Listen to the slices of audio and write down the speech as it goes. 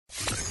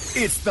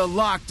It's the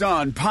Locked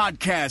On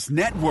Podcast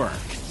Network,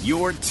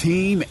 your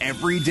team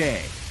every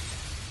day.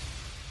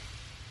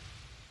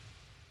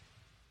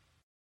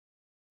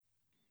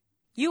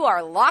 You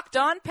are Locked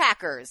On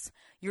Packers,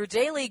 your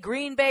daily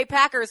Green Bay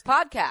Packers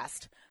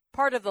podcast,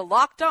 part of the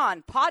Locked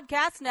On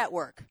Podcast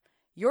Network,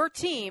 your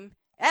team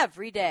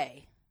every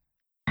day.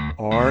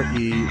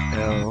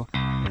 RELAX.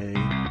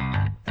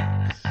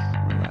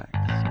 Relax.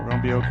 We're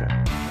going to be okay.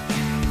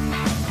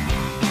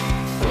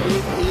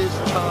 It is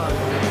time.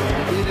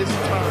 It is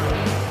time.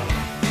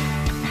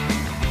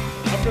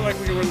 I feel like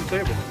we can win the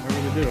table. I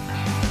really do.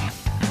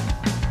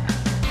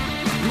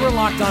 You are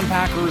Locked On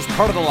Packers,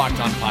 part of the Locked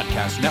On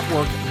Podcast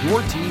Network,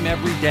 your team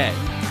every day.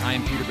 I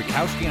am Peter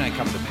Bukowski, and I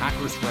cover the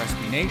Packers for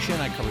SB Nation.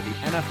 I cover the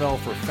NFL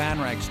for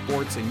FanRag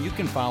Sports, and you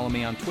can follow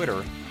me on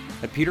Twitter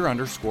at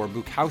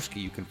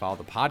Peter_Bukowski. You can follow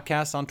the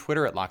podcast on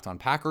Twitter at Locked On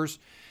Packers,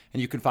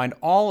 and you can find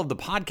all of the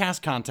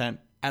podcast content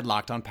at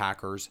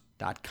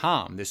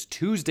LockedOnPackers.com. This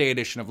Tuesday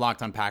edition of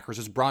Locked On Packers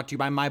is brought to you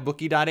by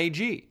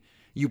MyBookie.ag.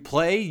 You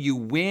play, you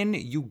win,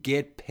 you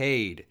get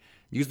paid.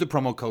 Use the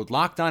promo code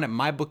LOCKEDON at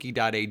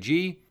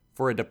MyBookie.ag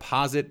for a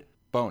deposit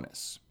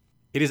bonus.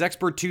 It is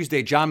Expert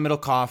Tuesday. John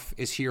Middlekauff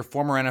is here,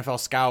 former NFL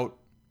scout,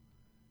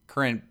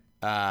 current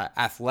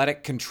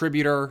athletic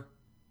contributor.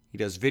 He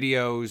does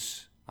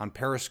videos on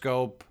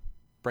Periscope,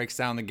 breaks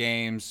down the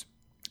games,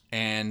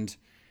 and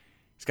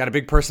he's got a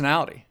big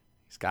personality.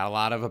 He's got a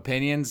lot of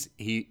opinions.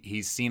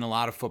 He's seen a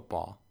lot of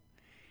football.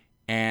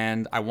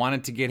 And I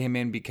wanted to get him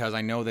in because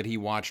I know that he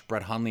watched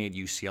Brett Hundley at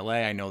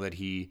UCLA. I know that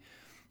he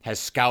has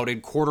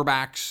scouted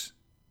quarterbacks,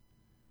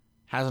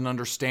 has an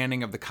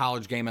understanding of the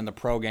college game and the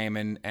pro game,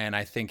 and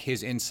I think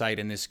his insight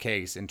in this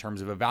case in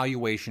terms of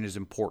evaluation is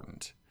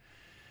important.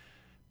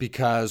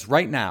 Because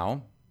right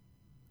now,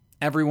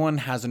 everyone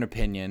has an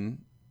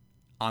opinion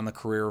on the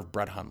career of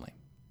Brett Hundley.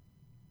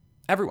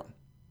 Everyone.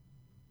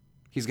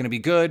 He's going to be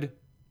good.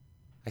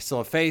 I still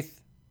have faith.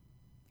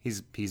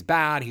 He's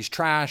bad. He's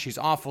trash. He's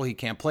awful. He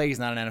can't play. He's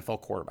not an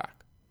NFL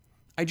quarterback.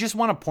 I just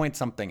want to point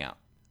something out.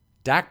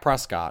 Dak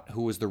Prescott,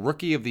 who was the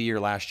Rookie of the Year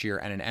last year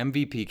and an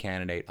MVP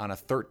candidate on a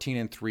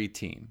 13-3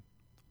 team,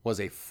 was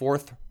a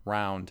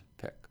fourth-round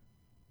pick.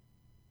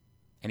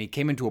 And he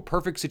came into a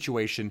perfect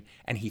situation,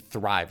 and he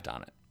thrived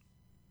on it.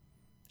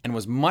 And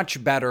was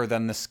much better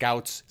than the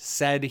scouts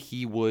said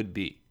he would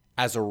be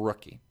as a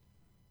rookie.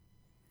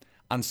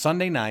 On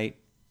Sunday night,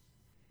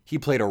 he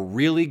played a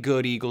really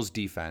good Eagles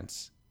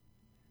defense,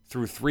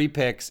 threw 3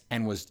 picks,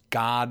 and was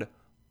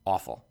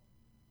god-awful.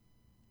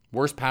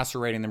 Worse passer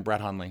rating than Brett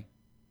Hundley.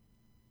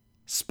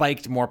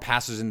 Spiked more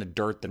passes in the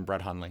dirt than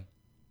Brett Hundley.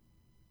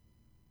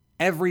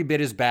 Every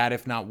bit as bad,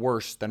 if not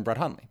worse, than Brett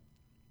Hundley.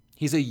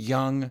 He's a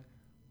young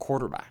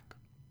quarterback.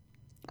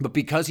 But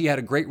because he had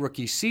a great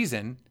rookie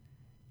season,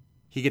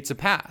 he gets a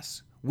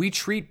pass. We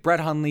treat Brett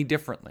Hundley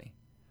differently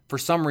for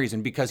some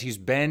reason because he's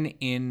been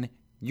in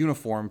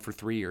uniform for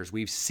 3 years.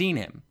 We've seen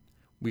him.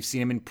 We've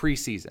seen him in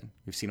preseason.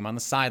 We've seen him on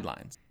the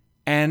sidelines.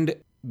 And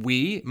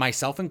we,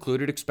 myself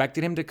included,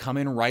 expected him to come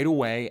in right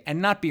away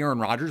and not be Aaron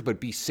Rodgers, but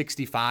be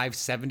 65,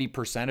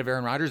 70% of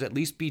Aaron Rodgers, at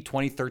least be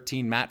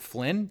 2013 Matt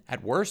Flynn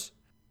at worst.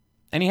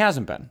 And he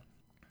hasn't been.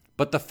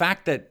 But the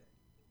fact that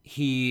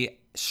he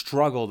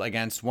struggled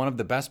against one of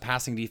the best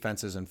passing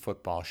defenses in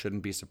football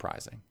shouldn't be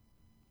surprising.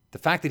 The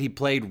fact that he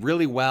played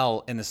really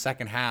well in the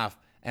second half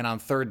and on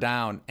third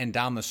down and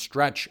down the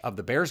stretch of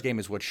the Bears game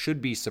is what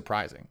should be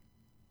surprising.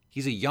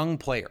 He's a young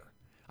player.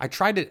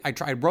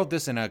 I wrote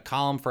this in a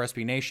column for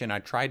SB Nation. I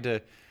tried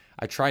to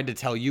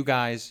tell you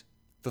guys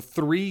the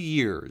 3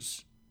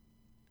 years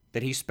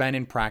that he spent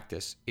in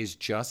practice is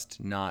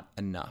just not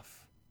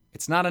enough.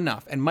 It's not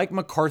enough. And Mike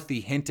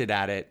McCarthy hinted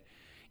at it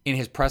in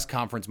his press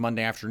conference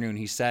Monday afternoon.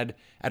 He said,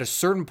 at a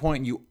certain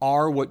point, you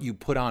are what you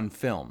put on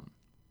film.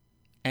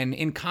 And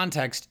in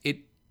context,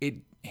 it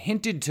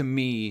hinted to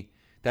me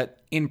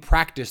that in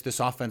practice,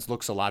 this offense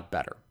looks a lot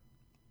better,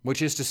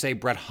 which is to say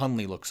Brett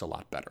Hundley looks a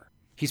lot better.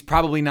 He's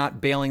probably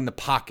not bailing the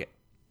pocket.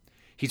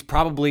 He's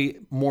probably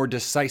more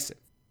decisive.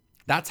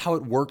 That's how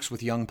it works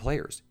with young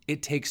players.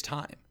 It takes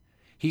time.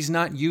 He's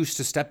not used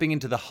to stepping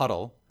into the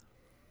huddle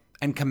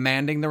and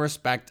commanding the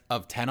respect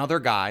of 10 other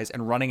guys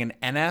and running an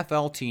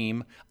NFL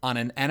team on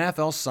an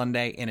NFL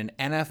Sunday in an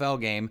NFL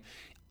game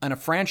on a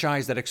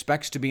franchise that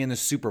expects to be in the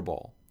Super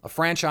Bowl. A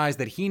franchise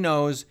that he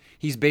knows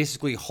he's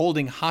basically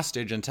holding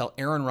hostage until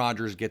Aaron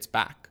Rodgers gets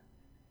back.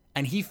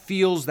 And he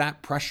feels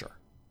that pressure.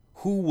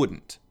 Who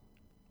wouldn't?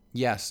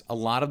 Yes, a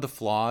lot of the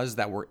flaws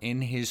that were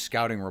in his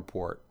scouting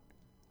report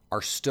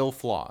are still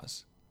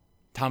flaws.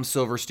 Tom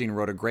Silverstein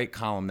wrote a great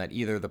column that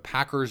either the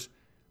Packers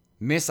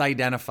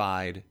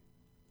misidentified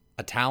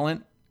a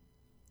talent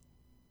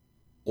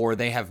or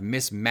they have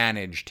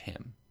mismanaged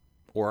him,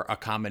 or a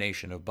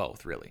combination of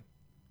both, really.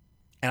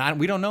 And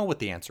we don't know what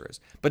the answer is.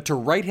 But to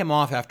write him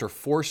off after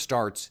 4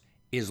 starts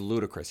is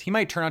ludicrous. He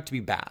might turn out to be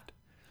bad,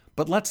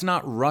 but let's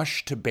not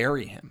rush to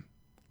bury him.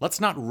 Let's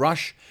not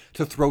rush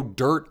to throw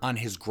dirt on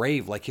his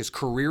grave like his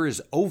career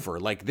is over,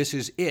 like this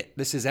is it,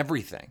 this is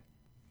everything.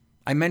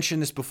 I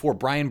mentioned this before.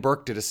 Brian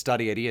Burke did a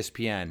study at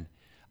ESPN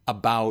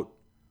about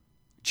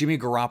Jimmy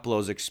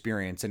Garoppolo's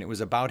experience, and it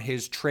was about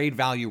his trade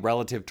value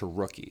relative to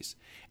rookies.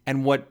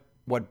 And what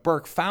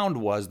Burke found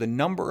was the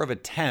number of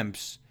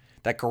attempts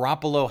that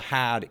Garoppolo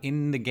had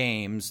in the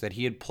games that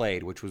he had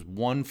played, which was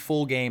one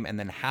full game and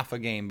then half a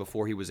game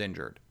before he was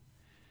injured,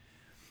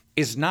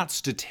 is not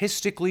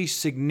statistically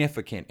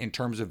significant in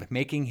terms of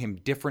making him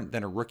different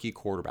than a rookie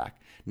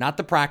quarterback. Not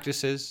the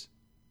practices,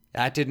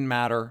 that didn't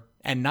matter,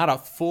 and not a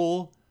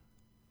full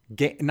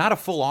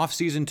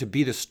offseason to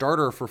be the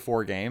starter for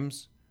 4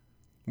 games,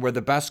 where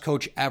the best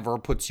coach ever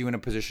puts you in a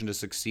position to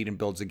succeed and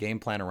builds a game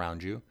plan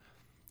around you.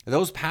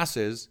 Those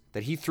passes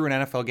that he threw in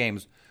NFL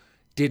games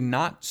did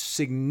not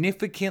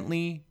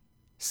significantly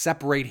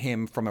separate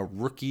him from a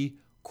rookie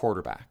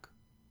quarterback.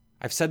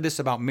 I've said this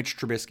about Mitch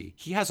Trubisky.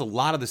 He has a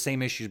lot of the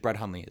same issues Brett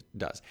Hundley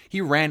does.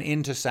 He ran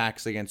into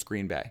sacks against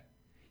Green Bay.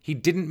 He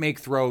didn't make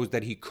throws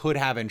that he could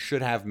have and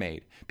should have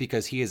made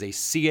because he is a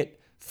see-it,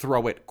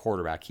 throw-it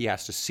quarterback. He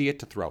has to see it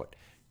to throw it.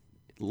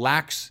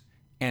 Lacks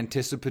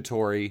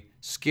anticipatory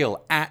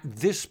skill at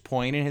this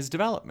point in his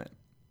development.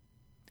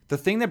 The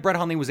thing that Brett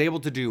Hundley was able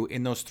to do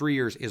in those 3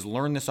 years is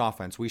learn this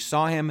offense. We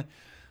saw him.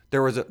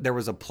 There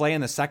was a play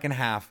in the second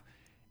half,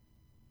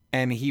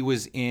 and it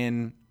was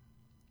a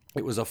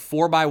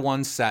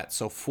 4-by-1 set,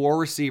 so 4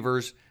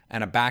 receivers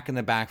and a back in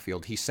the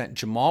backfield. He sent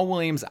Jamal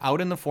Williams out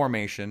in the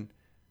formation,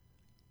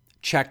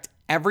 checked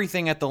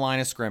everything at the line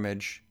of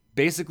scrimmage,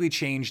 basically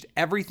changed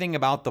everything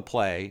about the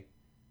play,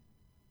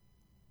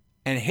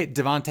 and hit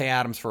Devontae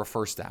Adams for a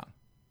first down.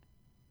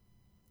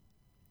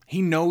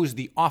 He knows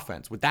the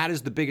offense. That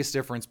is the biggest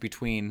difference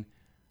between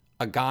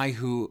a guy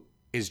who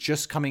is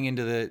just coming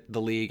into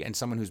the league and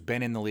someone who's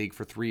been in the league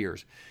for 3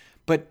 years.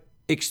 But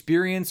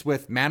experience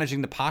with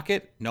managing the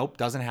pocket, nope,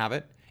 doesn't have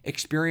it.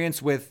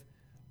 Experience with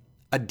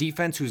a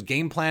defense who's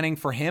game planning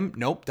for him,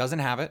 nope, doesn't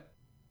have it.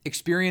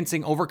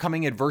 Experiencing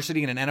overcoming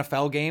adversity in an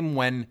NFL game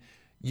when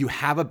you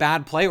have a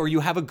bad play or you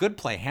have a good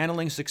play.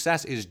 Handling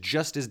success is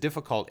just as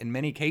difficult in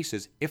many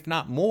cases, if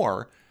not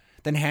more,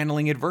 than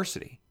handling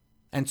adversity.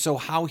 And so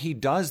how he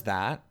does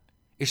that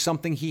is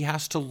something he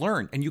has to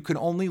learn. And you can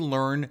only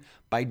learn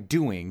by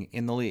doing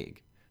in the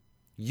league.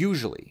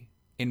 Usually,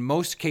 in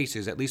most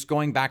cases, at least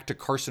going back to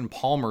Carson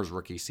Palmer's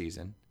rookie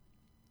season,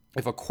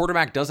 if a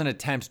quarterback doesn't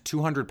attempt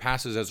 200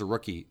 passes as a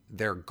rookie,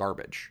 they're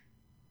garbage.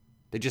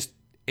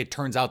 It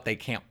turns out they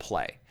can't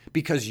play.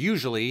 Because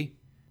usually,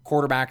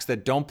 quarterbacks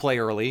that don't play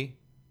early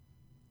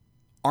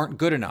aren't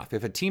good enough.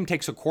 If a team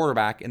takes a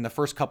quarterback in the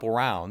first couple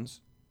rounds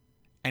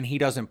and he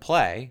doesn't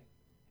play,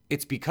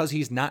 it's because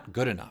he's not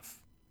good enough.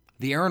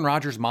 The Aaron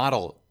Rodgers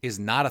model is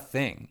not a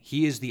thing.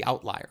 He is the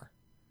outlier.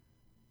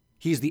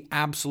 He's the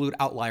absolute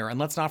outlier. And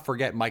let's not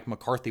forget, Mike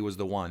McCarthy was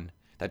the one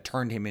that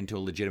turned him into a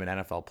legitimate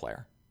NFL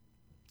player.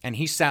 And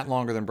he sat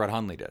longer than Brett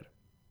Hundley did.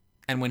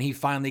 And when he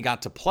finally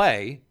got to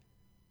play,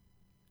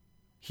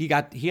 he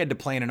got to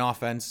play in an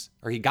offense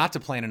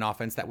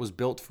that was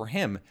built for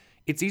him.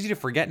 It's easy to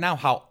forget now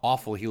how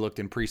awful he looked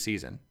in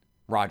preseason.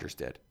 Rodgers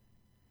did.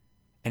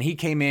 And he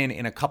came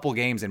in a couple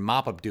games in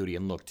mop-up duty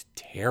and looked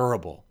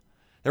terrible.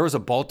 There was a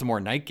Baltimore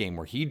night game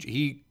where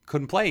he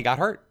couldn't play. He got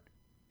hurt.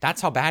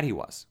 That's how bad he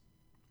was.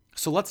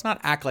 So let's not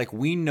act like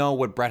we know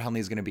what Brett Hundley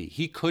is going to be.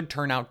 He could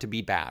turn out to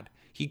be bad.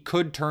 He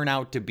could turn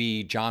out to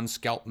be John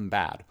Skelton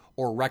bad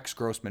or Rex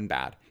Grossman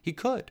bad. He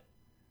could.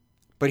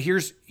 But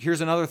here's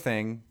another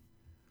thing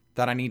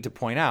that I need to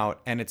point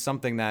out, and it's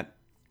something that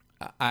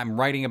I'm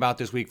writing about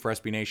this week for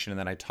SB Nation and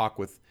then I talk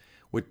with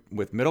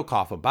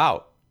Middlekauff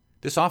about.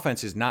 This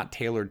offense is not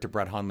tailored to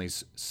Brett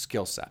Hundley's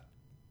skill set.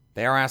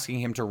 They are asking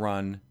him to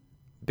run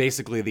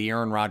basically the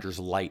Aaron Rodgers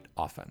light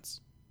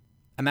offense.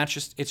 And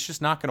it's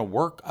just not going to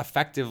work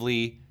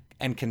effectively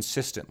and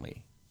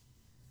consistently.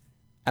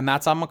 And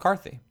that's on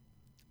McCarthy.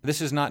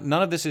 None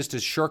of this is to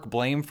shirk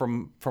blame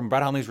from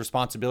Brett Hundley's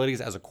responsibilities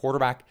as a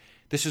quarterback.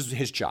 This is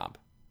his job.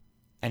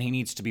 And he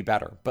needs to be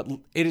better. But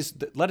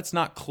let us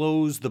not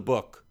close the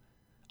book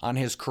on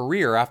his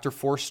career after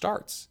 4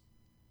 starts.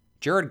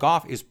 Jared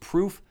Goff is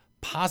proof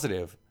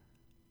positive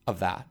of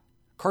that.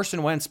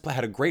 Carson Wentz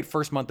had a great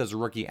first month as a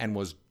rookie and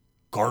was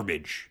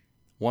garbage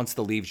once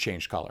the leaves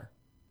changed color.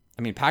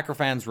 I mean, Packer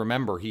fans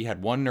remember he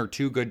had 1 or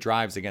 2 good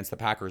drives against the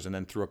Packers and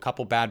then threw a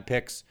couple bad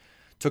picks,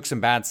 took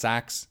some bad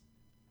sacks,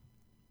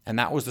 and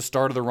that was the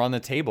start of the run the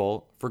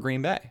table for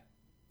Green Bay.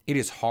 It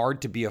is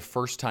hard to be a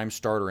first-time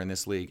starter in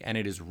this league, and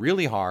it is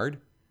really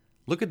hard.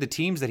 Look at the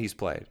teams that he's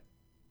played.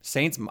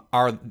 Saints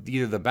are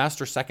either the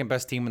best or second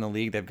best team in the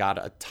league. They've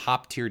got a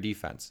top-tier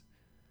defense.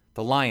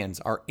 The Lions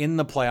are in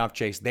the playoff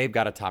chase. They've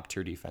got a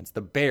top-tier defense.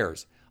 The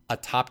Bears, a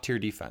top-tier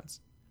defense.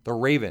 The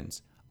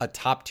Ravens, a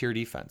top-tier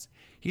defense.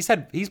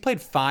 He's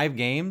played 5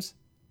 games.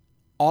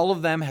 All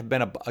of them have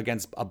been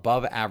against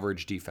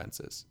above-average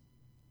defenses.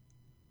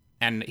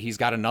 And he's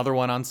got another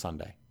one on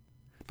Sunday.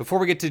 Before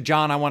we get to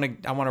John, I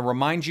want to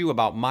remind you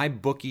about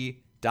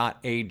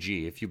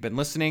mybookie.ag. If you've been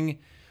listening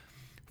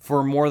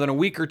for more than a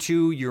week or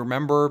 2, you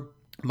remember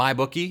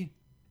MyBookie.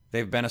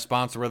 They've been a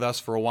sponsor with us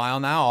for a while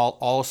now,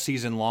 all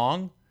season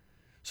long.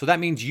 So that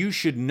means you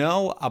should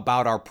know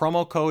about our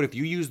promo code. If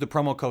you use the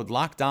promo code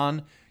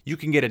LOCKEDON, you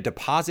can get a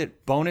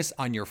deposit bonus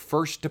on your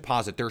first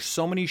deposit. There's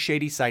so many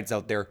shady sites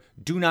out there.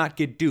 Do not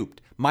get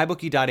duped.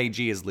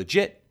 MyBookie.ag is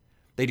legit.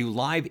 They do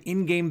live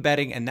in-game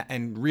betting,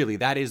 and really,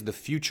 that is the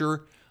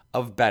future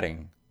of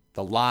betting.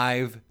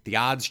 The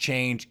odds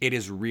change. It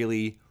is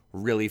really,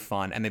 really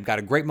fun. And they've got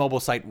a great mobile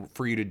site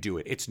for you to do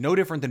it. It's no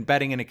different than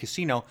betting in a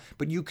casino,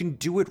 but you can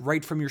do it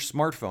right from your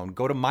smartphone.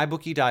 Go to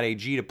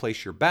mybookie.ag to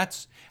place your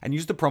bets and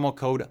use the promo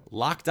code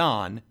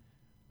LOCKEDON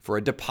for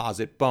a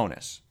deposit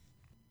bonus.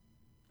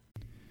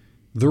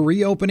 The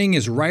reopening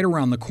is right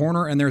around the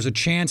corner, and there's a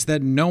chance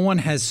that no one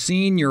has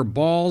seen your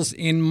balls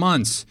in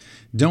months.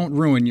 Don't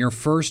ruin your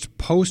first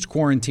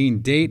post-quarantine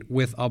date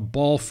with a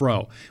ball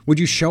fro. Would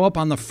you show up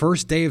on the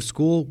first day of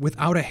school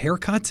without a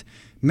haircut?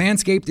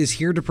 Manscaped is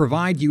here to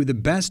provide you the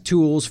best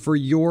tools for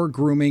your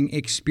grooming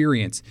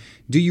experience.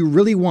 Do you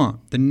really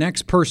want the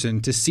next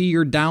person to see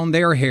your down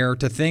there hair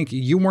to think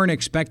you weren't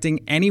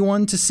expecting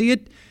anyone to see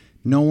it?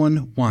 No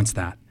one wants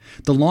that.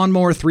 The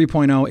Lawnmower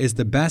 3.0 is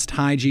the best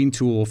hygiene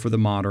tool for the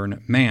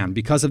modern man.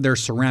 Because of their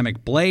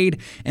ceramic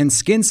blade and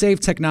skin-safe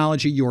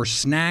technology, your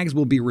snags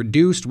will be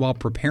reduced while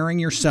preparing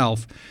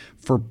yourself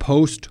for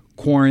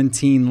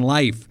post-quarantine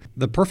life.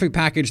 The Perfect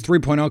Package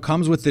 3.0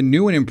 comes with the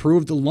new and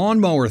improved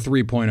Lawnmower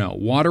 3.0,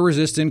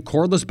 water-resistant,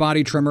 cordless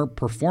body trimmer,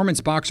 performance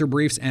boxer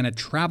briefs, and a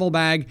travel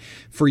bag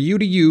for you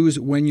to use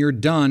when you're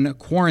done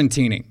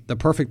quarantining. The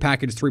Perfect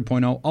Package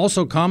 3.0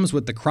 also comes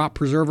with the Crop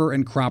Preserver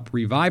and Crop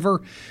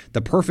Reviver,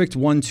 the perfect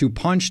 1-2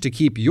 punch to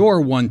keep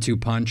your 1-2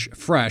 punch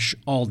fresh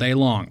all day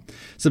long.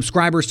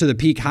 Subscribers to the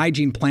Peak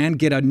Hygiene Plan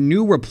get a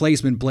new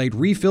replacement blade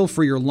refill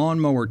for your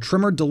lawnmower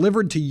trimmer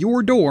delivered to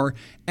your door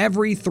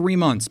every 3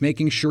 months,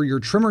 making sure your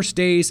trimmer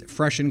stays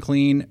fresh and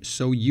clean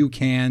so you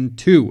can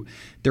too.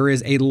 There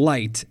is a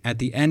light at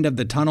the end of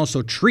the tunnel,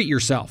 so treat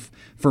yourself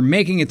for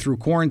making it through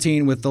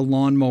quarantine with the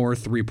Lawnmower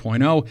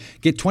 3.0.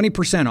 Get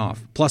 20%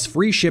 off plus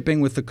free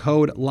shipping with the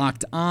code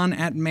LOCKEDON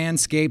at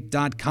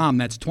manscaped.com.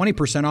 That's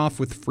 20% off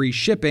with free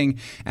shipping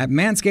at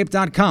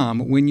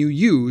manscaped.com when you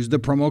use the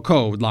promo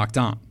code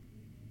LOCKEDON.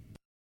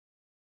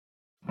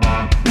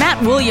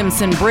 Matt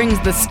Williamson brings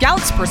the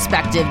scout's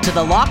perspective to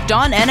the Locked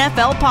On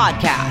NFL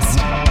podcast.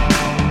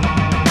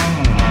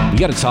 We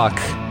got to talk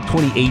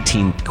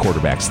 2018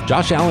 quarterbacks.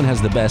 Josh Allen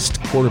has the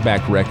best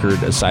quarterback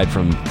record aside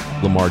from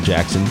Lamar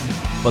Jackson,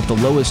 but the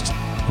lowest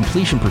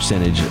completion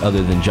percentage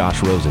other than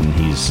Josh Rosen.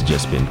 He's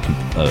just been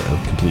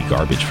complete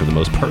garbage for the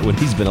most part when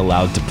he's been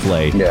allowed to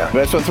play. Yeah,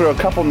 but I just want to throw a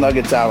couple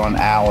nuggets out on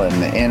Allen,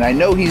 and I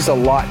know he's a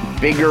lot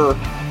bigger,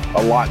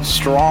 a lot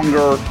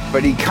stronger,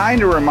 but he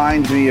kind of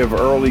reminds me of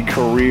early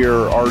career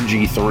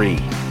RG3.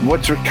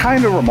 What's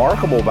kind of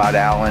remarkable about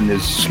Allen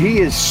is he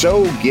is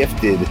so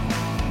gifted,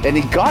 and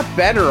he got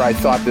better, I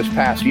thought, this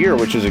past year,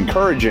 which is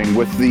encouraging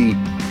with the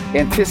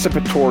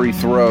anticipatory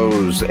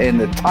throws and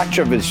the touch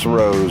of his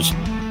throws.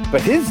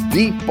 But his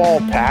deep ball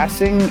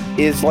passing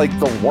is like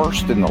the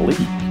worst in the league.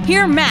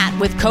 Hear Matt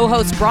with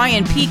co-host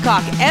Brian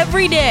Peacock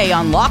every day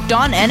on Locked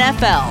On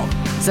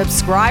NFL.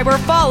 Subscribe or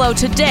follow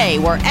today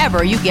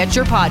wherever you get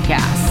your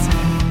podcasts.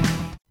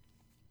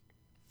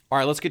 All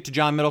right, let's get to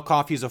John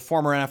Middlekauff. He's a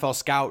former NFL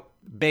scout,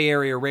 Bay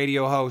Area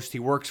radio host. He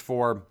works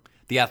for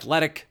The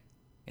Athletic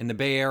in the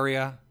Bay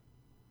Area.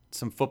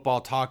 Some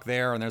football talk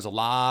there, and there's a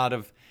lot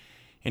of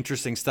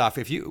interesting stuff.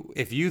 If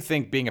you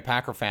think being a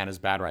Packer fan is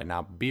bad right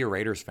now, be a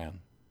Raiders fan.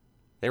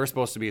 They were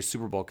supposed to be a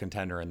Super Bowl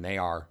contender, and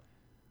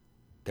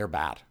they're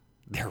bad.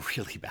 They're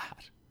really bad.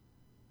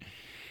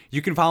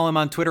 You can follow him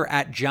on Twitter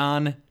at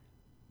John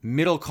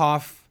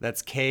Middlekauff.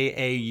 That's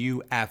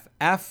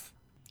Kauff.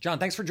 John,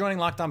 thanks for joining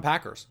Locked On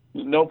Packers.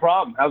 No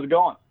problem. How's it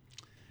going?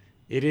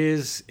 It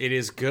is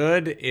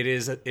good. It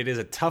is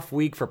a tough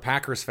week for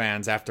Packers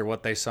fans after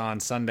what they saw on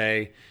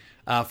Sunday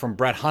from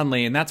Brett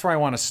Hundley, and that's where I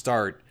want to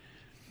start.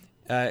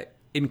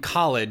 In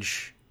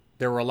college,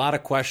 there were a lot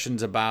of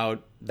questions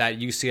about that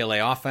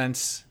UCLA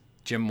offense.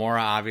 Jim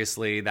Mora,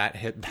 obviously, that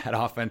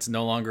offense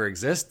no longer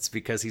exists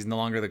because he's no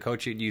longer the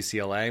coach at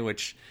UCLA,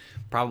 which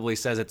probably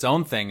says its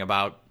own thing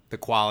about the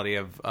quality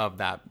of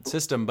that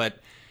system. But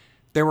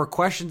there were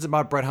questions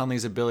about Brett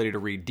Hundley's ability to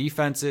read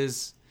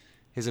defenses,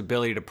 his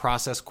ability to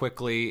process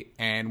quickly,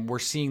 and we're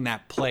seeing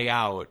that play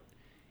out.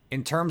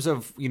 In terms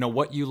of,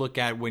 what you look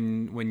at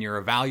when you're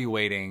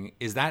evaluating,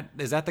 is that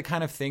the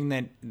kind of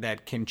thing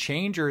that can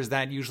change, or is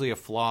that usually a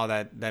flaw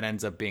that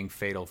ends up being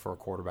fatal for a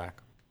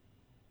quarterback?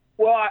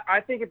 Well, I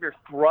think if you're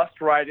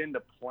thrust right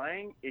into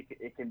playing,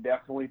 it can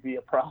definitely be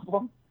a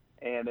problem,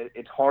 and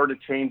it's hard to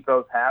change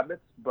those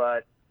habits.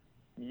 But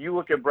you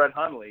look at Brett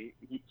Hundley,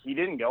 he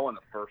didn't go in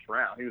the first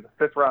round. He was a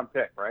fifth-round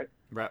pick, right?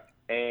 Right.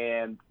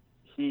 And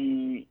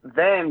he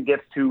then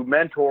gets to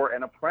mentor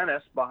an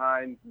apprentice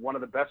behind one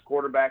of the best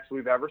quarterbacks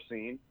we've ever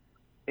seen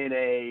in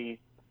a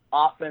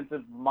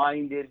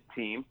offensive-minded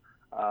team.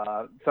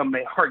 Some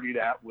may argue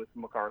that with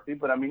McCarthy,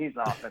 but, he's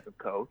an offensive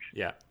coach.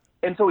 Yeah.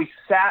 And so he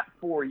sat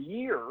for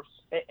years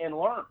and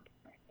learned.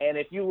 And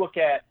if you look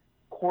at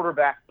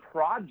quarterback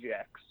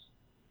projects,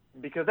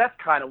 because that's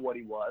kind of what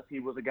he was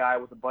a guy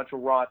with a bunch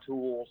of raw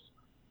tools.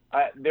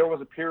 There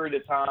was a period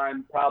of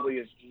time, probably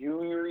his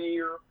junior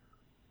year,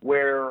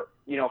 where,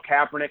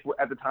 Kaepernick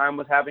at the time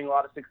was having a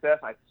lot of success.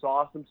 I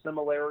saw some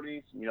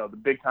similarities. The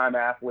big-time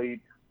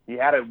athlete. He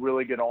had a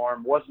really good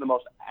arm. Wasn't the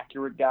most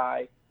accurate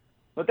guy.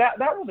 But that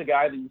was a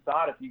guy that you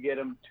thought if you get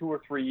him 2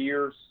 or 3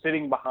 years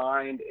sitting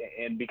behind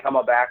and become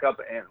a backup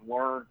and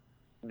learn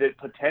that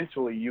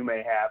potentially you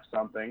may have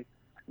something.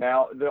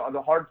 Now,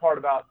 the hard part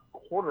about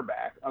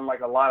quarterback,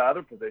 unlike a lot of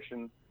other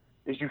positions,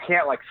 is you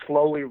can't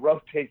slowly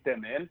rotate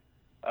them in.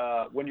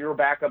 When you're a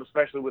backup,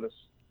 especially with a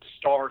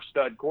star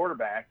stud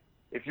quarterback,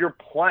 if you're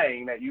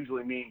playing, that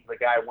usually means the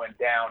guy went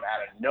down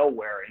out of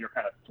nowhere and you're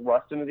kind of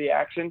thrust into the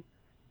action.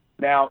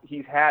 Now,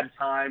 he's had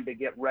time to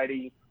get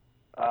ready.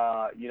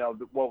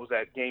 What was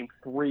that, game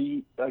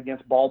 3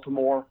 against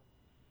Baltimore?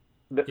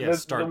 The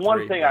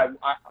one thing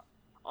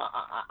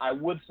I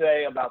would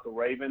say about the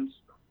Ravens,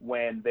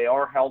 when they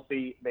are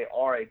healthy, they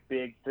are a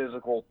big,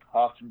 physical,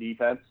 tough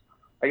defense.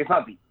 It's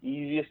not the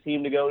easiest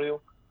team to go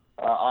to.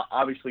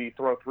 Obviously, you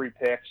throw 3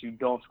 picks, you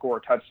don't score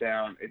a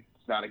touchdown, it's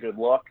not a good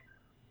look.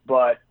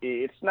 But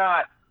it's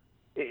not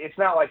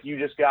like you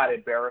just got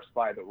embarrassed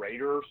by the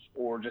Raiders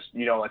or just,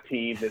 a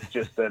team that's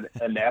just an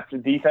inept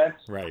defense.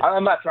 Right.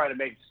 I'm not trying to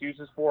make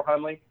excuses for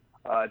Hundley.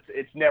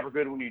 It's never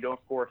good when you don't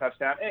score a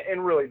touchdown.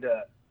 And really,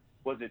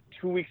 was it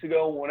 2 weeks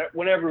ago,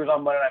 whenever it was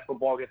on Monday Night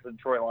Football against the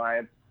Detroit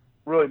Lions,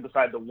 really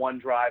besides the one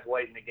drive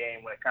late in the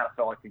game when it kind of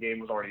felt like the game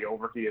was already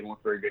over, he didn't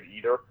look very good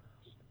either.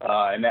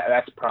 And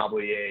that's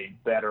probably a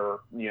better,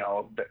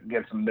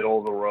 against some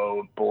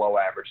middle-of-the-road,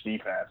 below-average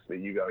defense that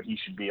you go, he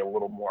should be a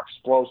little more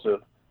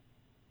explosive.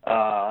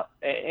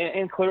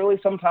 And clearly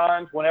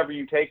sometimes whenever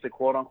you take the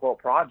quote-unquote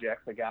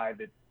project, the guy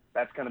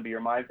that's going to be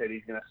your mindset,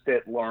 he's going to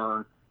sit,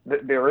 learn,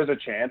 there is a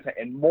chance.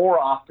 And more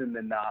often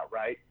than not,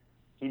 right,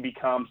 he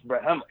becomes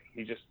Brett Hundley.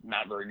 He's just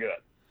not very good.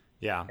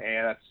 Yeah.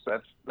 And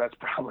that's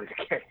probably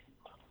the case.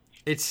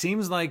 It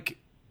seems like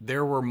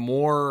there were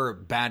more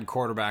bad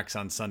quarterbacks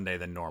on Sunday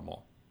than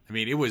normal. I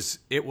mean, it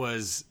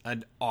was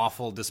an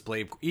awful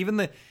display. Even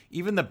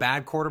the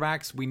bad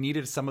quarterbacks, we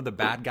needed some of the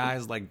bad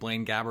guys like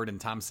Blaine Gabbert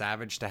and Tom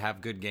Savage to have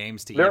good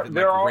games to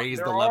raise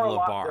the level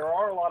of bar. There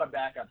are a lot of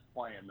backups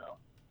playing, though.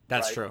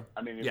 That's right? true.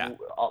 I mean, yeah.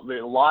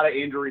 There's a lot of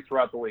injuries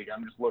throughout the league.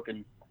 I'm just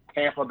looking.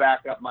 Tampa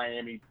backup,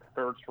 Miami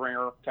third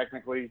stringer,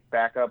 technically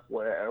backup,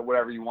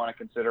 whatever you want to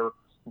consider.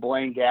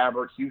 Blaine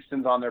Gabbert,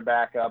 Houston's on their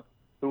backup,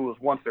 who was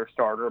once their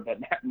starter, but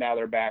now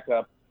they're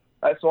backup.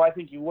 So I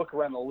think you look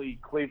around the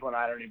league, Cleveland,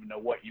 I don't even know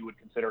what you would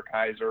consider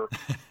Kaiser.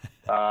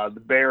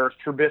 The Bears,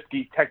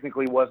 Trubisky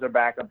technically was their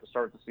backup to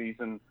start the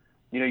season.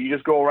 You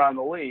just go around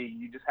the league,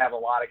 you just have a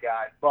lot of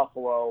guys.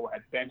 Buffalo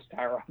had benched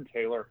Tyrod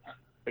Taylor.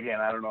 Again,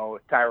 I don't know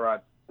if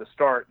Tyrod to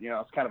start,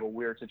 it's kind of a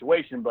weird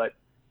situation, but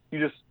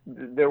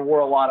there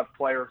were a lot of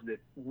players that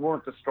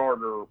weren't the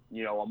starter,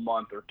 a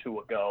month or 2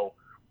 ago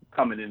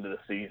coming into the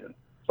season.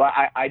 So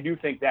I do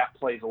think that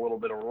plays a little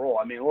bit of a role.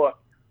 I mean, look,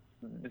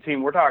 the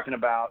team we're talking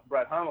about,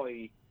 Brett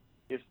Hundley,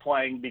 is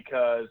playing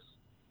because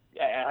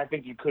I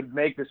think you could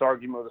make this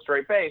argument with a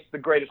straight face. The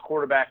greatest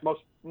quarterback,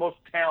 most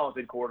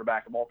talented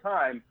quarterback of all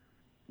time,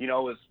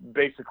 is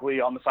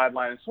basically on the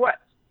sideline in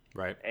sweats.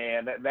 Right.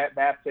 And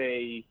that's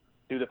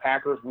do the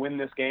Packers win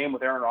this game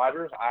with Aaron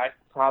Rodgers? I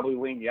probably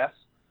lean yes.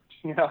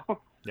 Yeah.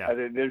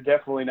 They're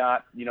definitely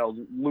not,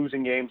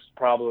 losing games.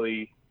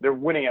 Probably they're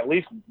winning at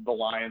least the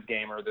Lions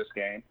game or this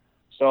game.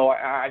 So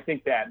I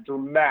think that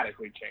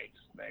dramatically changes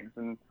things.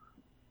 And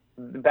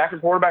the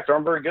backup quarterbacks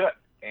aren't very good.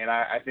 And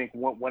I think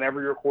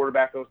whenever your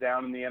quarterback goes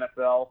down in the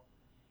NFL,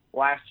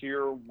 last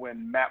year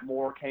when Matt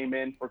Moore came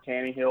in for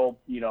Tannehill,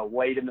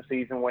 late in the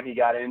season when he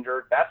got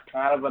injured, that's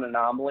kind of an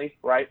anomaly,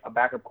 right? A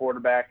backup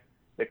quarterback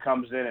that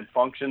comes in and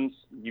functions,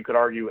 you could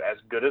argue, as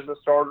good as the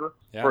starter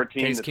for a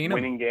team Case that's Keenum.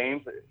 winning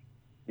games.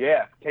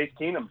 Yeah, Case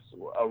Keenum's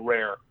a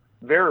rare,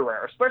 very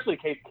rare, especially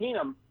Case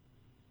Keenum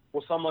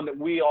was someone that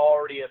we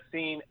already have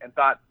seen and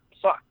thought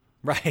sucked.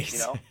 Right.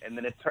 And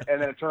then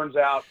it turns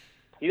out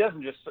he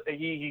doesn't just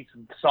he's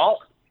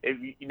solid.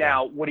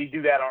 Now, would he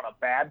do that on a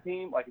bad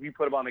team? Like if you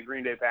put him on the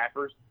Green Bay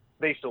Packers,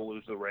 they still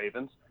lose to the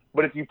Ravens.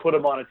 But if you put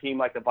him on a team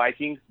like the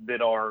Vikings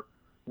that are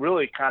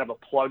really kind of a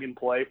plug and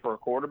play for a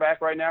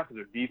quarterback right now because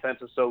their defense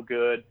is so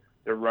good,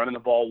 they're running the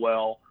ball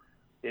well.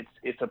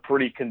 It's a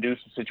pretty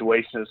conducive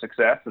situation to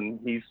success, and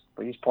he's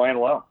playing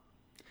well.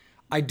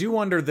 I do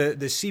wonder, the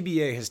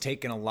CBA has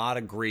taken a lot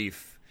of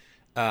grief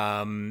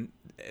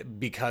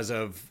because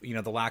of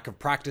the lack of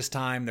practice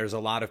time. There's a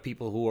lot of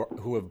people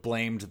who have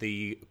blamed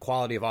the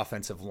quality of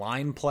offensive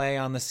line play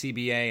on the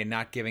CBA and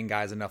not giving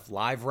guys enough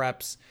live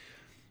reps.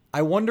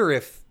 I wonder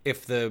if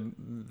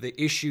the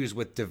issues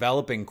with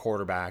developing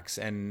quarterbacks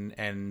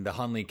and the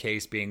Hundley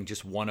case being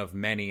just one of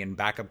many and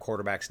backup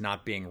quarterbacks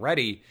not being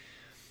ready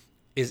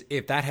is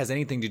if that has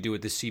anything to do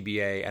with the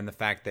CBA and the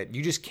fact that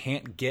you just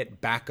can't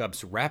get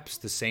backups reps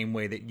the same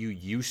way that you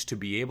used to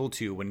be able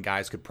to when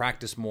guys could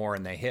practice more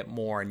and they hit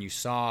more and you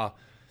saw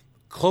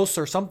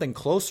something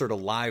closer to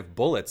live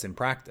bullets in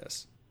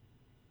practice.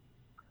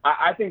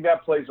 I think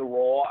that plays a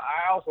role.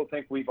 I also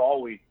think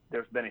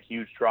there's been a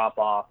huge drop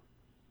off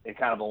in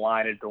kind of a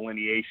line of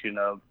delineation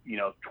of,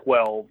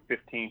 12,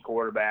 15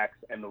 quarterbacks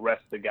and the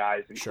rest of the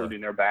guys,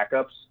 including their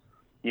backups.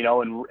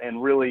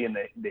 and really in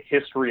the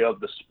history of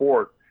the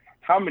sport,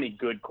 how many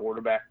good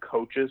quarterback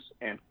coaches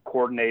and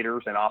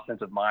coordinators and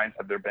offensive minds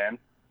have there been,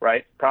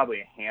 right?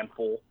 Probably a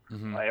handful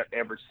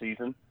every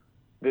season.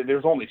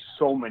 There's only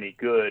so many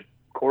good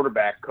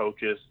quarterback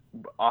coaches,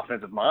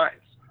 offensive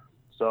minds.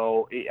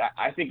 So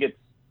I think it's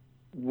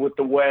with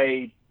the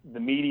way the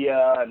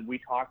media and we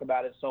talk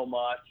about it so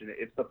much, and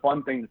it's the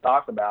fun thing to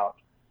talk about.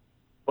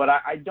 But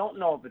I don't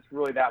know if it's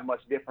really that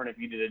much different if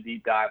you did a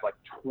deep dive like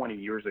 20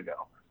 years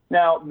ago.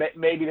 Now,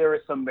 maybe there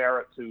is some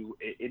merit to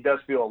it. It does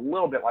feel a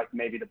little bit like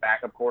maybe the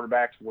backup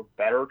quarterbacks were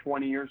better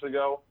 20 years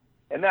ago.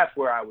 And that's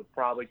where I would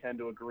probably tend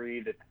to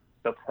agree that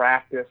the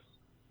practice.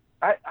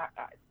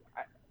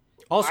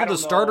 Also, the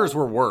starters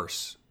were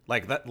worse.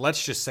 Like, that,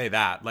 let's just say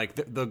that. Like,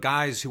 the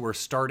guys who were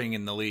starting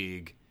in the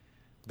league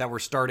that were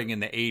starting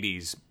in the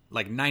 80s,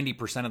 like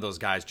 90% of those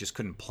guys just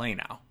couldn't play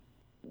now.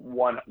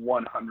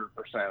 100%.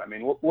 I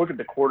mean, look at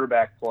the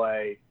quarterback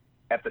play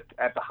at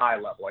the high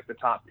level, like the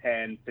top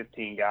 10,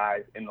 15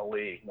 guys in the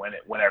league when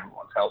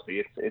everyone's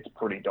healthy. It's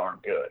pretty darn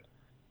good.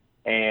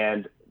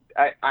 And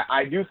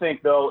I do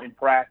think, though, in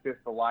practice,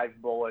 the live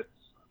bullets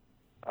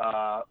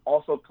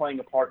also playing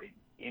a part in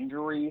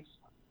injuries.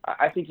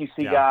 I think you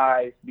see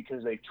guys,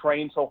 because they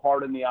train so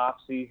hard in the off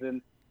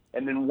season,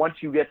 and then once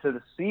you get to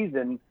the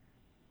season,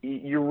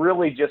 you're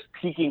really just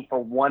peaking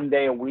for one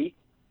day a week.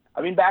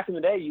 I mean, back in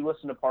the day, you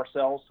listen to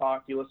Parcells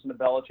talk, you listen to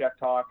Belichick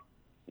talk.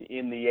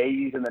 In the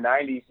 80s and the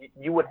 90s,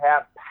 you would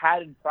have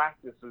padded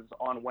practices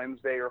on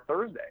Wednesday or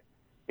Thursday.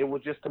 It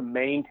was just to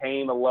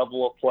maintain a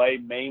level of play,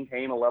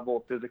 maintain a level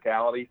of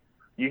physicality.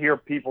 You hear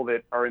people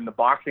that are in the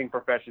boxing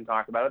profession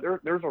talk about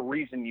it. There's a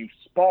reason you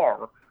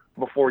spar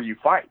before you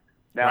fight.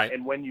 Now, right.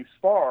 And when you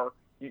spar,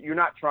 you're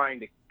not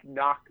trying to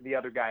knock the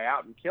other guy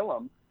out and kill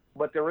him,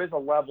 but there is a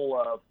level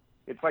of,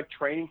 it's like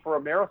training for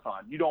a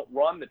marathon. You don't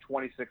run the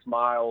 26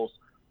 miles,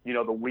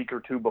 the week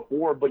or two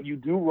before, but you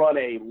do run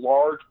a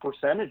large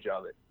percentage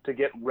of it to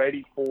get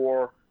ready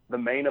for the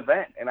main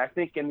event. And I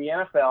think in the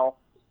NFL,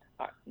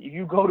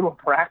 you go to a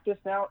practice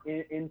now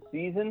in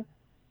season,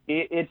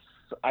 it's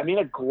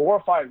a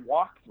glorified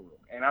walkthrough.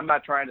 And I'm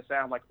not trying to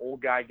sound like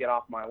old guy get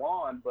off my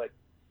lawn, but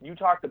you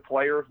talk to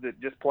players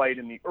that just played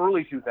in the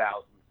early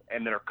 2000s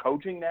and that are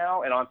coaching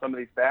now and on some of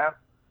these staffs,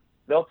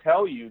 they'll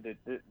tell you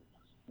that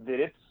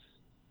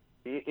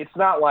it's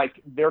not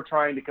like they're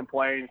trying to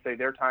complain and say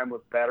their time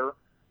was better,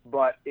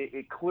 but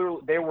it clearly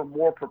they were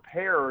more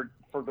prepared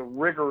for the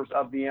rigors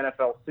of the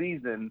NFL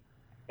season,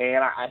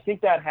 and I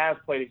think that has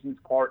played a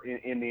huge part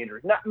in the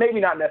injuries.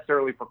 Maybe not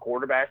necessarily for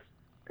quarterbacks,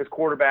 because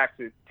quarterbacks,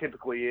 it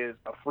typically is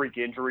a freak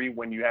injury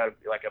when you have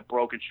like a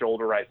broken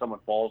shoulder, right? Someone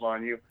falls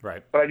on you.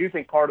 Right. But I do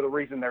think part of the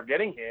reason they're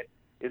getting hit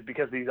is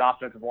because these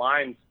offensive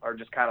lines are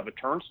just kind of a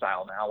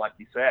turnstile now, like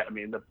you said. I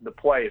mean, the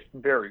play is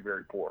very,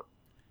 very poor.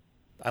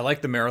 I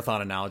like the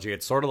marathon analogy.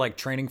 It's sort of like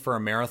training for a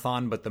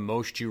marathon, but the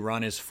most you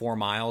run is 4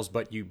 miles,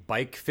 but you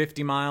bike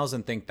 50 miles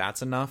and think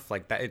that's enough.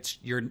 Like that,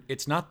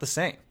 it's not the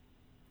same.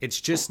 It's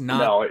just not.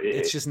 No,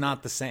 it's just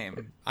not the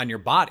same on your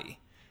body.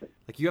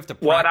 Like you have to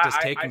practice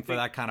taking for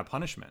that kind of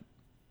punishment.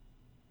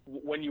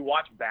 When you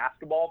watch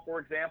basketball,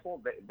 for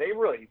example,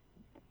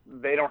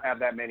 they don't have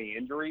that many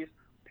injuries,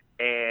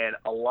 and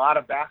a lot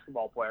of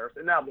basketball players.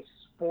 And now the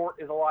sport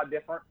is a lot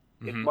different.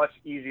 It's much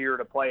easier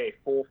to play a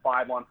full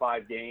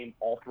 5-on-5 game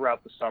all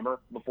throughout the summer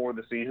before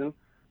the season.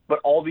 But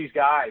all these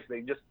guys,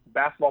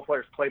 basketball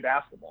players play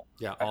basketball.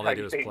 Yeah, all they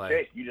do is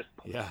play.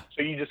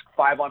 So you just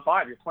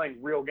 5-on-5, you're playing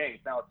real games.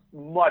 Now it's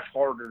much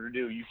harder to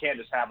do. You can't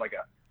just have like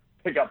a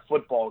pickup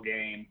football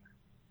game,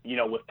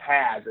 with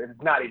pads.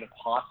 It's not even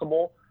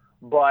possible.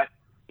 But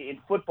in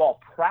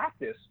football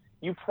practice,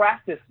 you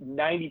practice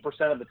 90%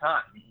 of the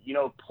time.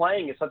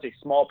 Playing is such a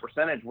small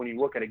percentage when you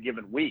look at a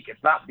given week.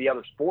 It's not the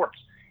other sports.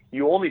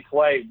 You only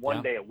play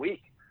one day a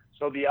week.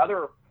 So the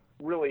other,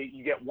 really,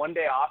 you get 1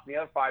 day off, and the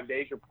other 5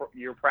 days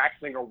you're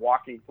practicing or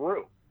walking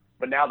through.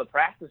 But now the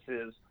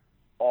practices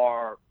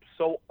are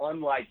so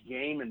unlike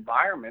game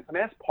environments. I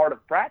mean, that's part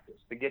of practice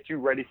to get you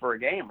ready for a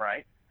game,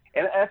 right?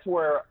 And that's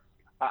where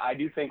I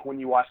do think when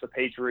you watch the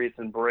Patriots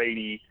and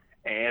Brady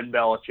and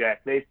Belichick,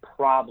 they've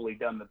probably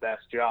done the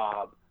best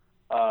job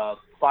of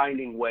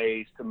finding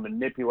ways to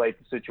manipulate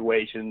the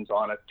situations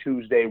on a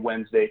Tuesday,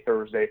 Wednesday,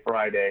 Thursday,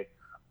 Friday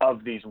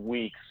of these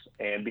weeks.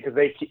 And because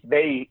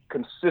they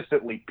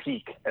consistently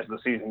peak as the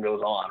season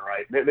goes on,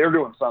 right? They're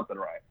doing something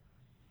right.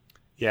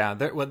 Yeah,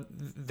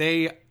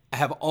 they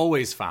have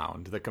always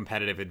found the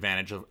competitive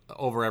advantage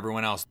over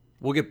everyone else.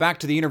 We'll get back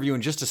to the interview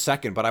in just a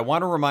second, but I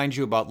want to remind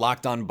you about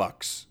Locked On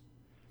Bucks.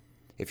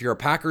 If you're a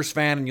Packers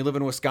fan and you live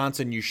in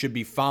Wisconsin, you should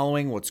be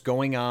following what's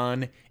going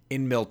on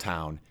in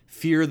Milltown.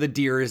 Fear the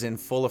Deer is in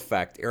full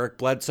effect. Eric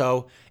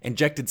Bledsoe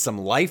injected some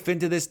life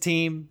into this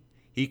team.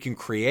 He can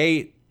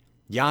create.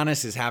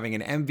 Giannis is having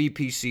an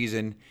MVP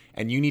season,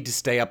 and you need to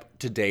stay up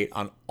to date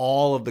on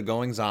all of the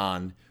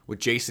goings-on with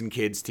Jason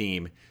Kidd's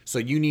team. So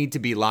you need to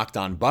be Locked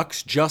On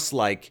Bucks, just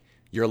like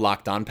you're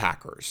Locked On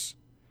Packers.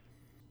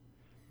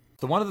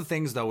 So one of the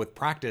things, though, with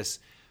practice,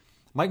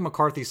 Mike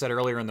McCarthy said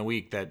earlier in the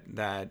week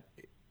that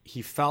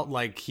he felt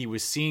like he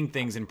was seeing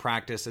things in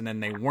practice and then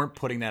they weren't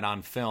putting that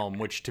on film,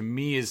 which to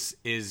me is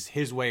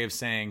his way of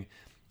saying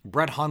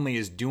Brett Hundley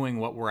is doing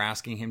what we're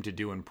asking him to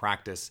do in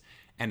practice,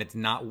 and it's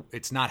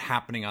not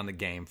happening in the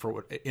game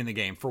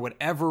for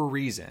whatever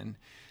reason.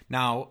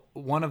 Now,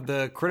 one of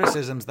the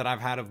criticisms that I've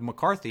had of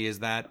McCarthy is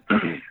that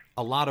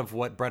a lot of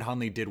what Brett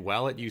Hundley did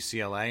well at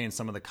UCLA and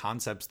some of the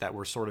concepts that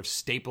were sort of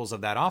staples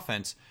of that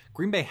offense,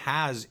 Green Bay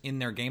has in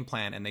their game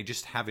plan, and they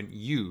just haven't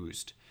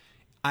used.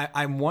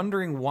 I'm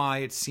wondering why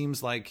it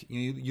seems like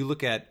you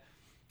look at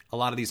a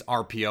lot of these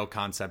RPO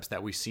concepts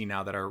that we see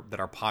now that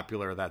are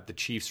popular, that the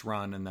Chiefs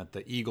run and that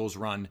the Eagles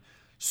run.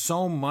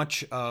 So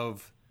much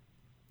of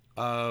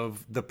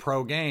the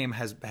pro game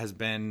has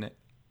been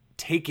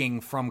taking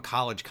from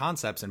college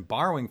concepts and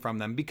borrowing from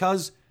them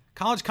because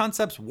college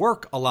concepts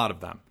work, a lot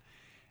of them.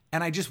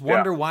 And I just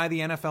wonder why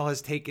the NFL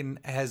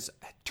has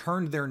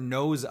turned their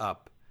nose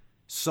up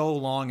so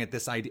long at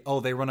this idea. Oh,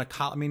 they run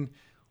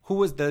who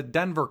was the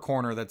Denver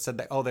corner that said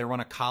that, oh, they run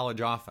a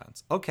college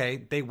offense?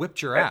 Okay, they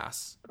whipped your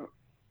ass.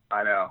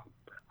 I know.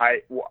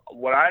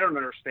 What I don't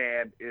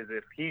understand is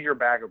if he's your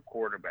backup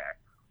quarterback,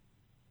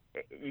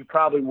 you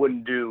probably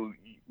wouldn't do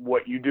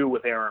what you do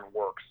with Aaron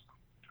works.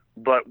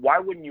 But why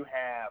wouldn't you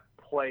have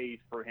plays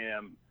for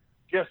him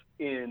just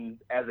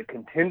as a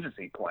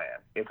contingency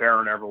plan? If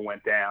Aaron ever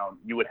went down,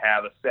 you would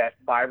have a set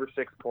 5 or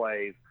 6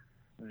 plays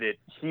that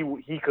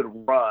he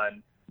could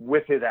run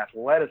with his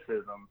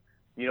athleticism.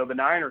 The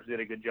Niners did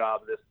a good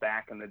job of this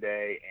back in the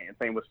day, and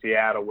same with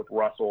Seattle with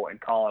Russell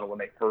and Colin when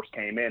they first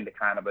came in to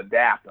kind of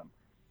adapt them.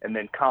 And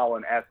then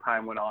Colin, as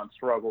time went on,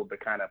 struggled to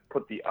kind of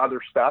put the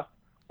other stuff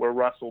where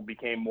Russell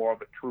became more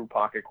of a true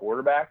pocket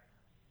quarterback.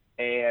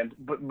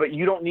 But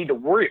you don't need to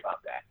worry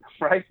about that,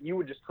 right? You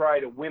would just try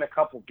to win a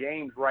couple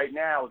games right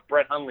now with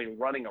Brett Hundley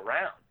running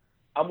around.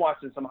 I'm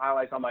watching some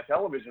highlights on my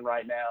television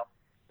right now.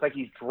 It's like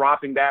he's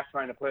dropping back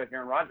trying to play with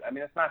Aaron Rodgers. I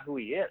mean, that's not who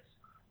he is.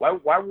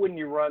 Why wouldn't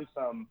you run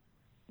some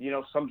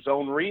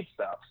zone read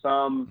stuff,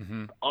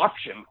 some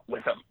option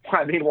with him?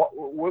 I mean,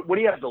 what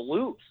do you have to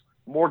lose?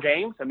 More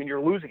games? I mean,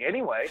 you're losing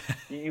anyway.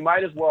 You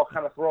might as well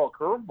kind of throw a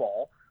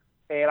curveball.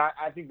 And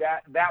I think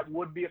that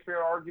would be a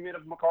fair argument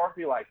of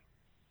McCarthy. Like,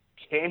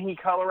 can he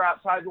color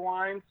outside the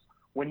lines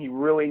when he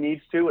really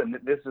needs to? And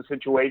this is a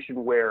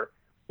situation where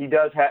he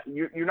does have –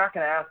 you're not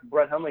going to ask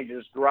Brett Hundley to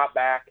just drop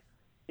back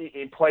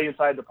and play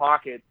inside the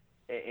pocket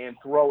and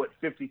throw it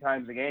 50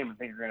 times a game and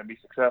think you're going to be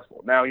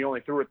successful. Now, he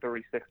only threw it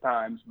 36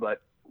 times,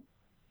 but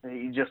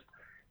he just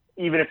 –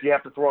 even if you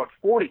have to throw it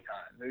 40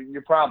 times,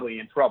 you're probably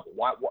in trouble.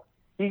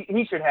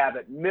 He should have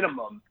at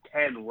minimum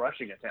 10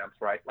 rushing attempts,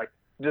 right? Like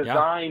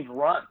designed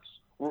runs.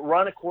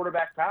 Run a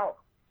quarterback power.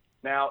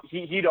 Now,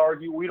 he'd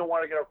argue we don't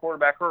want to get our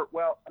quarterback hurt.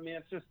 Well, I mean,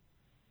 it's just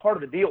part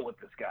of the deal with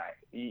this guy.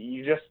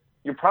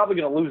 You're probably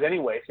going to lose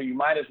anyway, so you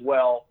might as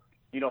well,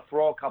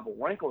 throw a couple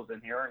wrinkles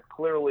in here. And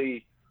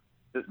clearly,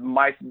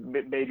 Mike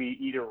maybe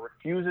either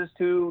refuses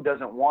to,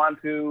 doesn't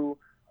want to.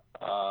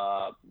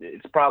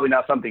 It's probably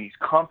not something he's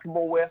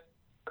comfortable with,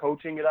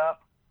 coaching it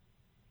up.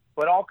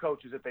 But all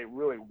coaches, if they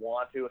really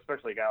want to,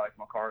 especially a guy like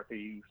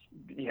McCarthy,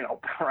 who's been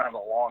around a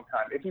long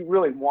time, if he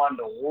really wanted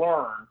to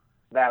learn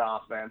that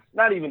offense,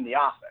 not even the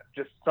offense,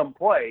 just some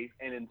plays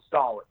and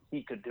install it,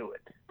 he could do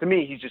it. To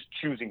me, he's just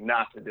choosing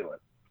not to do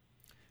it.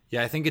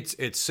 Yeah, I think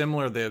it's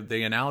similar.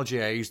 The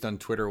analogy I used on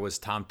Twitter was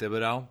Tom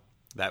Thibodeau,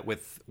 that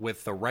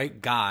with the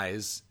right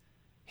guys,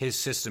 his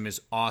system is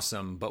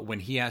awesome, but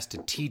when he has to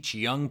teach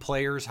young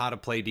players how to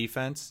play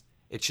defense,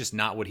 it's just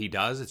not what he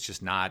does. It's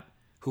just not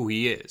who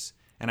he is.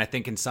 And I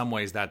think in some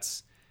ways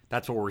that's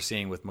what we're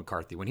seeing with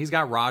McCarthy. When he's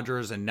got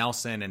Rodgers and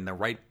Nelson and the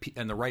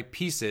right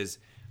pieces,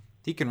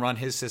 he can run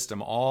his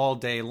system all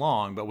day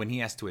long, but when he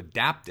has to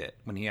adapt it,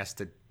 when he has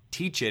to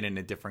teach it in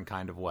a different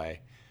kind of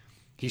way,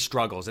 he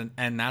struggles.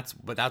 And that's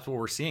what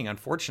we're seeing.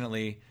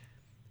 Unfortunately,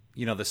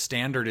 the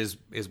standard is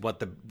what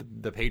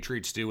the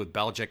Patriots do with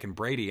Belichick and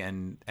Brady,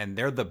 and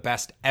they're the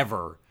best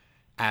ever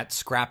at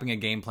scrapping a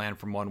game plan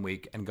from one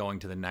week and going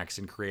to the next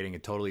and creating a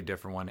totally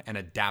different one and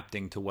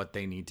adapting to what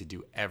they need to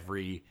do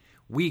every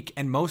week.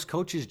 And most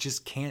coaches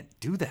just can't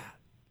do that.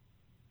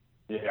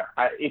 Yeah,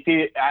 I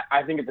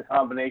think it's a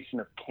combination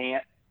of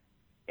can't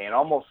and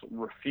almost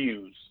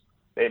refuse.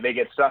 They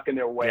get stuck in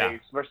their ways,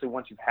 especially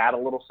once you've had a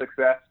little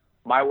success.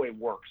 My way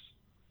works.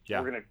 Yeah.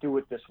 We're going to do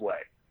it this way.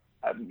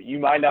 You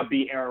might not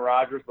be Aaron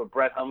Rodgers, but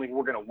Brett Hundley,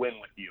 we're going to win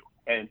with you.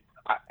 And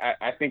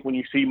I think when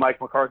you see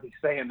Mike McCarthy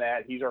saying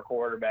that, he's our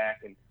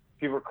quarterback, and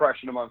people are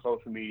crushing him on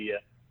social media,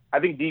 I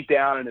think deep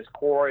down in his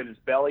core, in his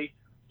belly,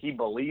 he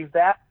believes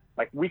that.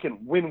 Like, we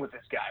can win with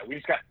this guy. We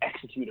just got to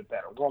execute it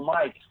better. Well,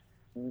 Mike,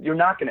 you're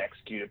not going to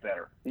execute it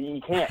better.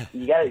 You can't.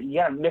 You got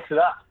to mix it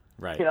up.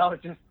 Right.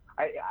 It's just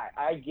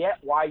I get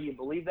why you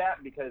believe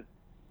that, because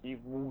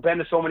you've been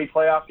to so many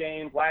playoff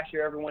games. Last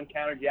year, everyone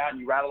counted you out,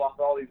 and you rattled off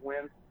all these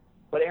wins.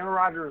 But Aaron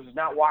Rodgers is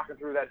not walking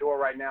through that door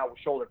right now with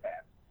shoulder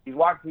pads. He's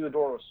walking through the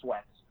door with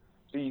sweats.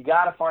 So you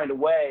got to find a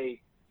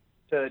way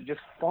to just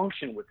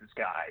function with this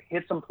guy.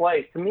 Hit some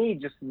plays. To me,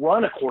 just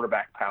run a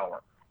quarterback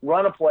power.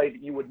 Run a play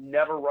that you would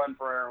never run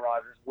for Aaron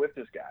Rodgers with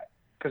this guy,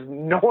 because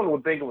no one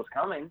would think it was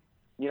coming.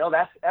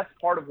 that's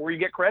part of where you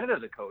get credit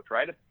as a coach,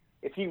 right?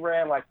 If he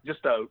ran like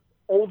just a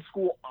old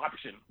school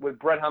option with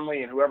Brett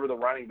Hundley and whoever the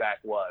running back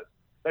was,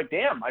 like,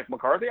 damn, Mike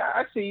McCarthy,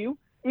 I see you.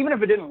 Even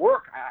if it didn't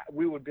work,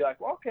 we would be like,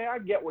 well, okay, I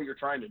get what you're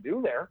trying to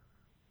do there.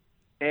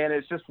 And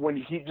it's just when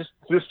he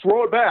just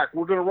throw it back,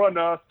 we're going to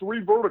run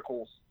 3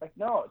 verticals. Like,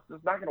 no, it's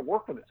just not going to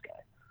work for this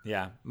guy.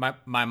 Yeah.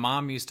 My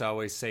mom used to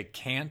always say,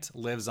 can't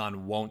lives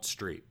on won't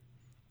street.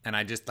 And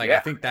I just, I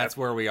think that's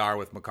where we are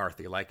with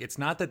McCarthy. Like, it's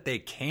not that they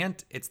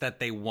can't, it's that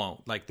they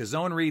won't. Like, the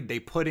zone read they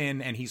put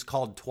in, and he's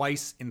called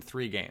twice in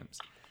 3 games.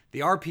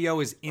 The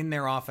RPO is in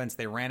their offense.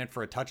 They ran it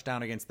for a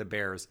touchdown against the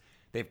Bears.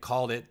 They've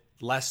called it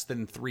less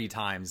than 3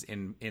 times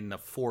in the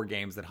 4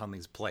 games that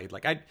Hundley's played.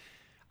 Like,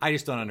 I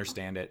just don't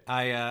understand it.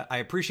 I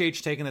appreciate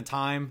you taking the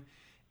time.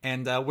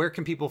 And where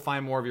can people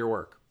find more of your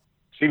work?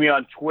 See me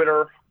on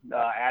Twitter,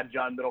 at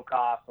John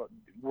Middlekauff,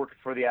 working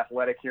for The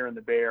Athletic here in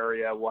the Bay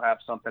Area. We'll have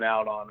something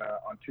out on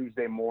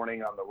Tuesday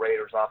morning on the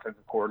Raiders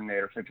offensive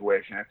coordinator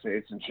situation.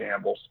 It's in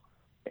shambles.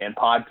 And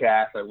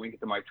podcasts, I link it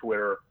to my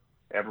Twitter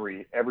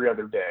every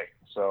other day.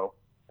 So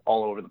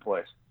all over the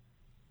place.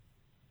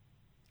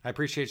 I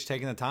appreciate you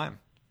taking the time.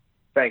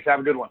 Thanks. Have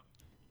a good one.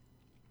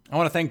 I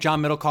want to thank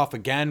John Middlekauff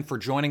again for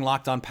joining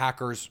Locked On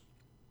Packers.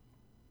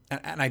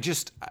 And I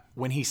just,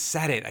 when he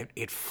said it,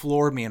 it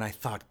floored me, and I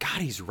thought,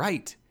 God, he's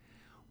right.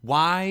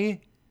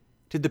 Why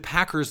did the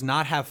Packers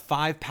not have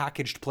 5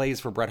 packaged plays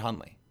for Brett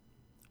Hundley?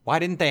 Why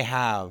didn't they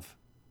have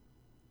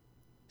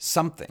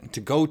something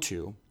to go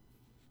to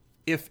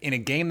if in a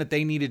game that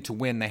they needed to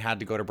win, they had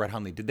to go to Brett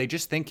Hundley? Did they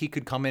just think he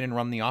could come in and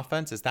run the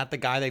offense? Is that the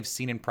guy they've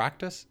seen in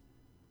practice?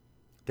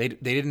 They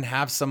didn't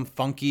have some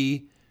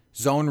funky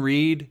zone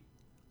read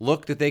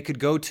look that they could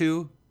go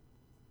to?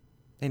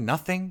 They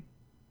nothing?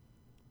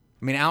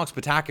 I mean, Alex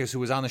Patakis, who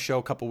was on the show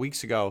a couple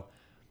weeks ago,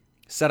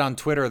 said on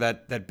Twitter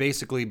that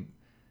basically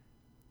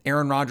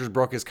Aaron Rodgers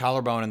broke his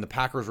collarbone, and the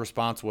Packers'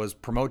 response was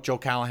promote Joe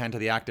Callahan to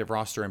the active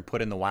roster and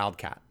put in the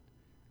Wildcat.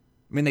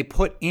 I mean, they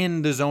put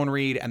in the zone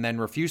read and then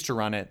refused to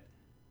run it.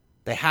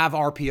 They have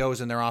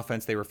RPOs in their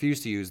offense. They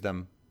refuse to use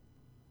them.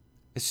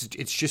 It's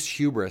just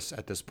hubris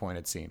at this point,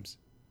 it seems.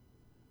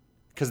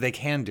 Because they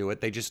can do it.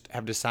 They just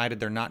have decided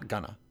they're not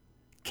gonna.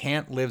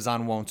 Can't lives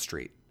on won't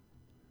street.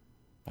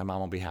 My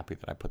mom will be happy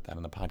that I put that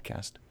in the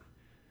podcast.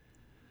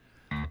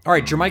 All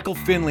right, Jermichael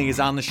Finley is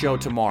on the show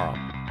tomorrow.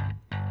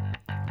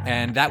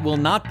 And that will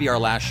not be our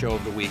last show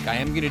of the week. I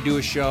am going to do a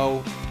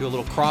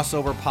little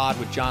crossover pod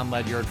with John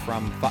Ledyard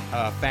from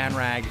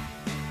FanRag,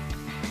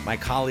 my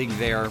colleague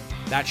there.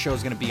 That show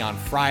is going to be on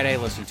Friday.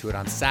 Listen to it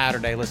on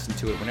Saturday. Listen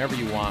to it whenever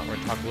you want. We're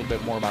going to talk a little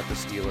bit more about the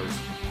Steelers.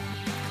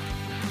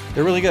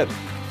 They're really good.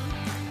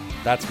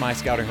 That's my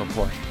scouting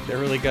report. They're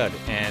really good,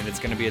 and it's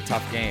going to be a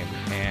tough game.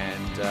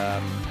 And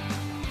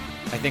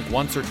I think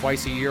once or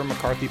twice a year,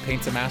 McCarthy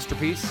paints a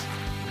masterpiece.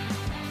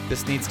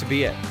 This needs to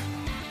be it.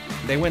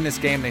 They win this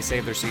game, they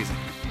save their season.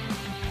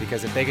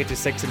 Because if they get to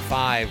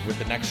 6-5 with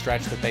the next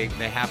stretch that they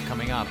have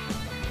coming up,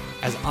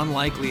 as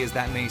unlikely as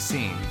that may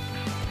seem,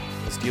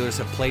 the Steelers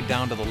have played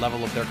down to the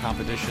level of their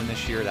competition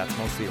this year. That's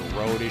mostly a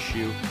road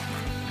issue.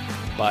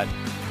 But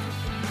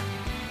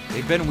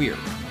they've been weird.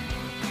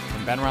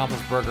 And Ben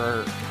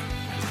Roethlisberger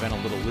has been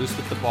a little loose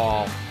with the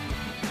ball.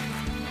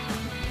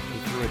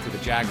 He threw it to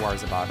the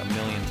Jaguars about 1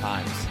 million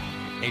times.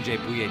 A.J.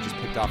 Bouye just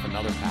picked off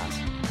another pass.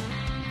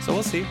 So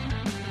we'll see.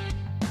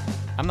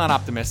 I'm not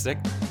optimistic.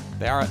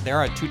 They are a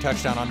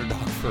 2-touchdown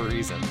underdog for a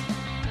reason.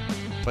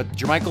 But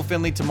Jermichael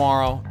Finley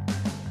tomorrow.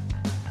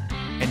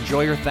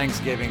 Enjoy your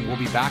Thanksgiving. We'll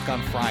be back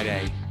on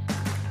Friday.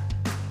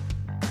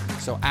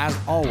 So as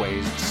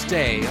always,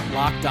 stay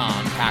locked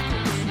on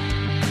Packers.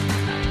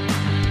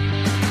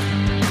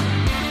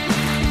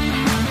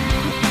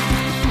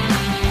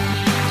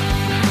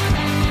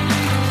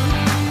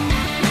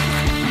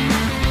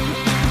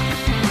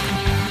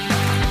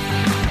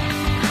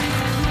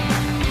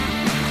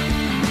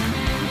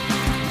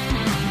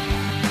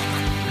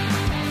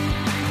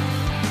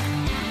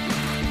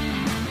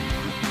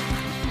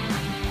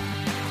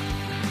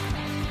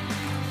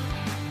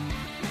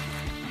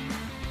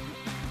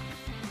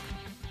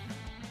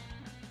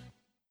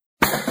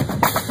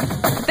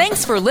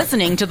 Thanks for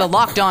listening to the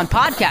Locked On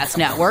Podcast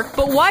Network,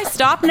 but why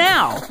stop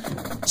now?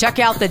 Check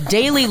out the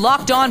daily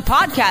Locked On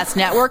Podcast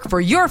Network for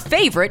your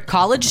favorite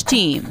college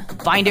team.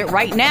 Find it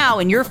right now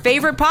in your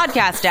favorite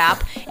podcast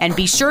app, and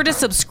be sure to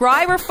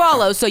subscribe or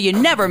follow so you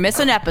never miss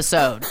an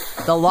episode.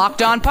 The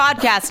Locked On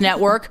Podcast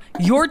Network,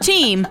 your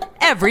team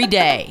every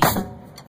day.